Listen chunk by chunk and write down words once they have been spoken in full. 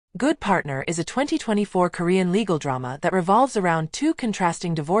Good Partner is a 2024 Korean legal drama that revolves around two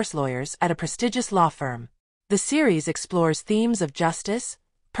contrasting divorce lawyers at a prestigious law firm. The series explores themes of justice,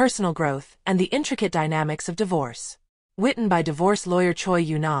 personal growth, and the intricate dynamics of divorce. Written by divorce lawyer Choi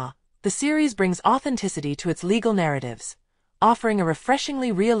Yoon-ah, the series brings authenticity to its legal narratives, offering a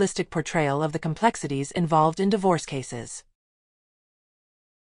refreshingly realistic portrayal of the complexities involved in divorce cases.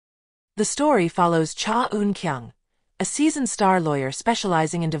 The story follows Cha Eun-kyung, a seasoned star lawyer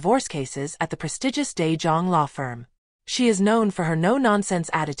specializing in divorce cases at the prestigious Dae-jong law firm. She is known for her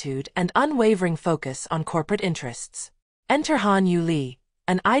no-nonsense attitude and unwavering focus on corporate interests. Enter Han Yu-lee,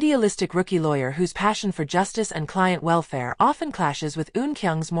 an idealistic rookie lawyer whose passion for justice and client welfare often clashes with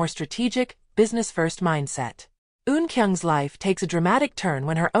Eun-kyung's more strategic, business-first mindset. Eun-kyung's life takes a dramatic turn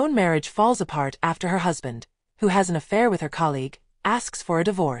when her own marriage falls apart after her husband, who has an affair with her colleague, asks for a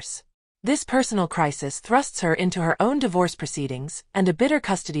divorce. This personal crisis thrusts her into her own divorce proceedings and a bitter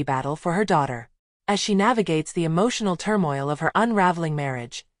custody battle for her daughter. As she navigates the emotional turmoil of her unraveling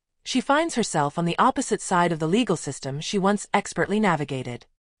marriage, she finds herself on the opposite side of the legal system she once expertly navigated.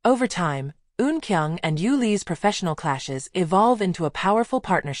 Over time, Eun-kyung and Yu-lee's professional clashes evolve into a powerful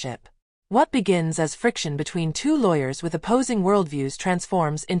partnership. What begins as friction between two lawyers with opposing worldviews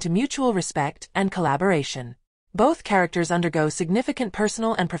transforms into mutual respect and collaboration. Both characters undergo significant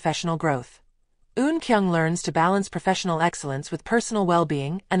personal and professional growth. Eun-kyung learns to balance professional excellence with personal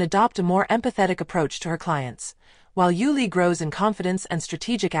well-being and adopt a more empathetic approach to her clients, while Yu-lee grows in confidence and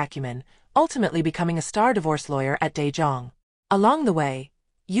strategic acumen, ultimately becoming a star divorce lawyer at Dae-jong. Along the way,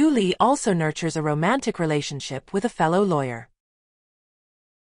 Yu-lee also nurtures a romantic relationship with a fellow lawyer.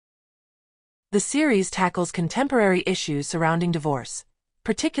 The series tackles contemporary issues surrounding divorce,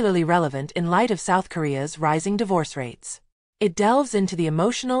 particularly relevant in light of South Korea's rising divorce rates. It delves into the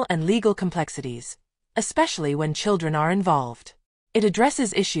emotional and legal complexities, especially when children are involved. It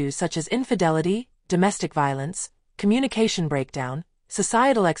addresses issues such as infidelity, domestic violence, communication breakdown,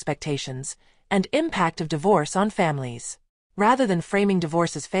 societal expectations, and impact of divorce on families. Rather than framing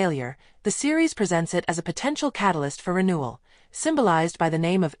divorce as failure, the series presents it as a potential catalyst for renewal, symbolized by the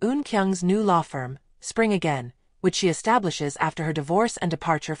name of Eun-kyung's new law firm, Spring Again, which she establishes after her divorce and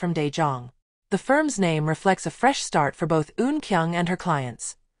departure from Dae-jong. The firm's name reflects a fresh start for both Eun-kyung and her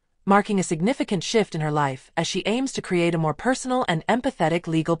clients, marking a significant shift in her life as she aims to create a more personal and empathetic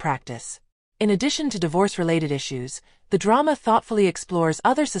legal practice. In addition to divorce-related issues, the drama thoughtfully explores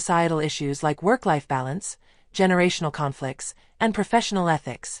other societal issues like work-life balance, generational conflicts, and professional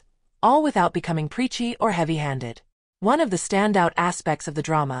ethics, all without becoming preachy or heavy-handed. One of the standout aspects of the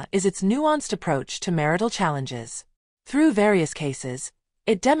drama is its nuanced approach to marital challenges. Through various cases,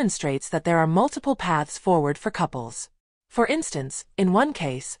 it demonstrates that there are multiple paths forward for couples. For instance, in one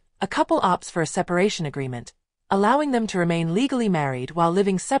case, a couple opts for a separation agreement, allowing them to remain legally married while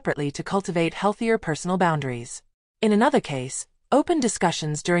living separately to cultivate healthier personal boundaries. In another case, open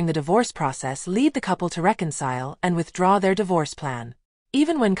discussions during the divorce process lead the couple to reconcile and withdraw their divorce plan.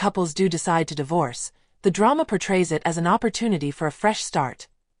 Even when couples do decide to divorce, the drama portrays it as an opportunity for a fresh start,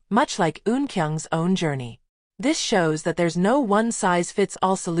 much like Eun-kyung's own journey. This shows that there's no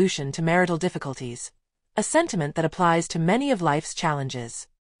one-size-fits-all solution to marital difficulties, a sentiment that applies to many of life's challenges.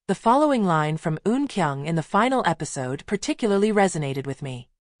 The following line from Eun-kyung in the final episode particularly resonated with me.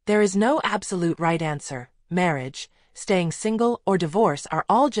 There is no absolute right answer. Marriage, staying single, or divorce are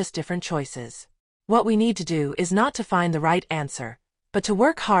all just different choices. What we need to do is not to find the right answer, but to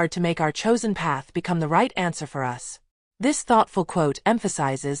work hard to make our chosen path become the right answer for us. This thoughtful quote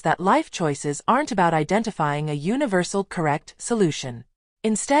emphasizes that life choices aren't about identifying a universal correct solution.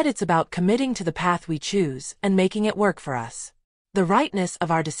 Instead, it's about committing to the path we choose and making it work for us. The rightness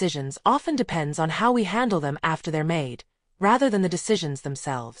of our decisions often depends on how we handle them after they're made, rather than the decisions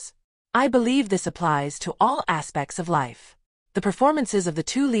themselves. I believe this applies to all aspects of life. The performances of the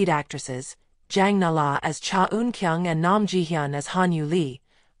two lead actresses, Jang Na-ra as Cha Eun-kyung and Nam Ji-hyun as Han Yu-lee,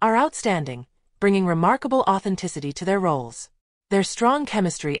 are outstanding, bringing remarkable authenticity to their roles. Their strong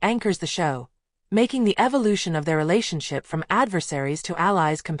chemistry anchors the show, making the evolution of their relationship from adversaries to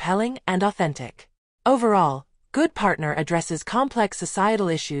allies compelling and authentic. Overall, Good Partner addresses complex societal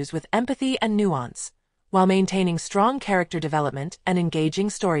issues with empathy and nuance, while maintaining strong character development and engaging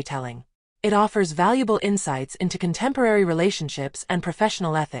storytelling. It offers valuable insights into contemporary relationships and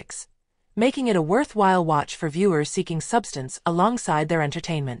professional ethics, making it a worthwhile watch for viewers seeking substance alongside their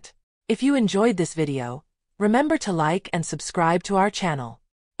entertainment. If you enjoyed this video, remember to like and subscribe to our channel.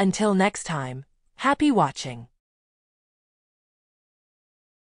 Until next time, happy watching!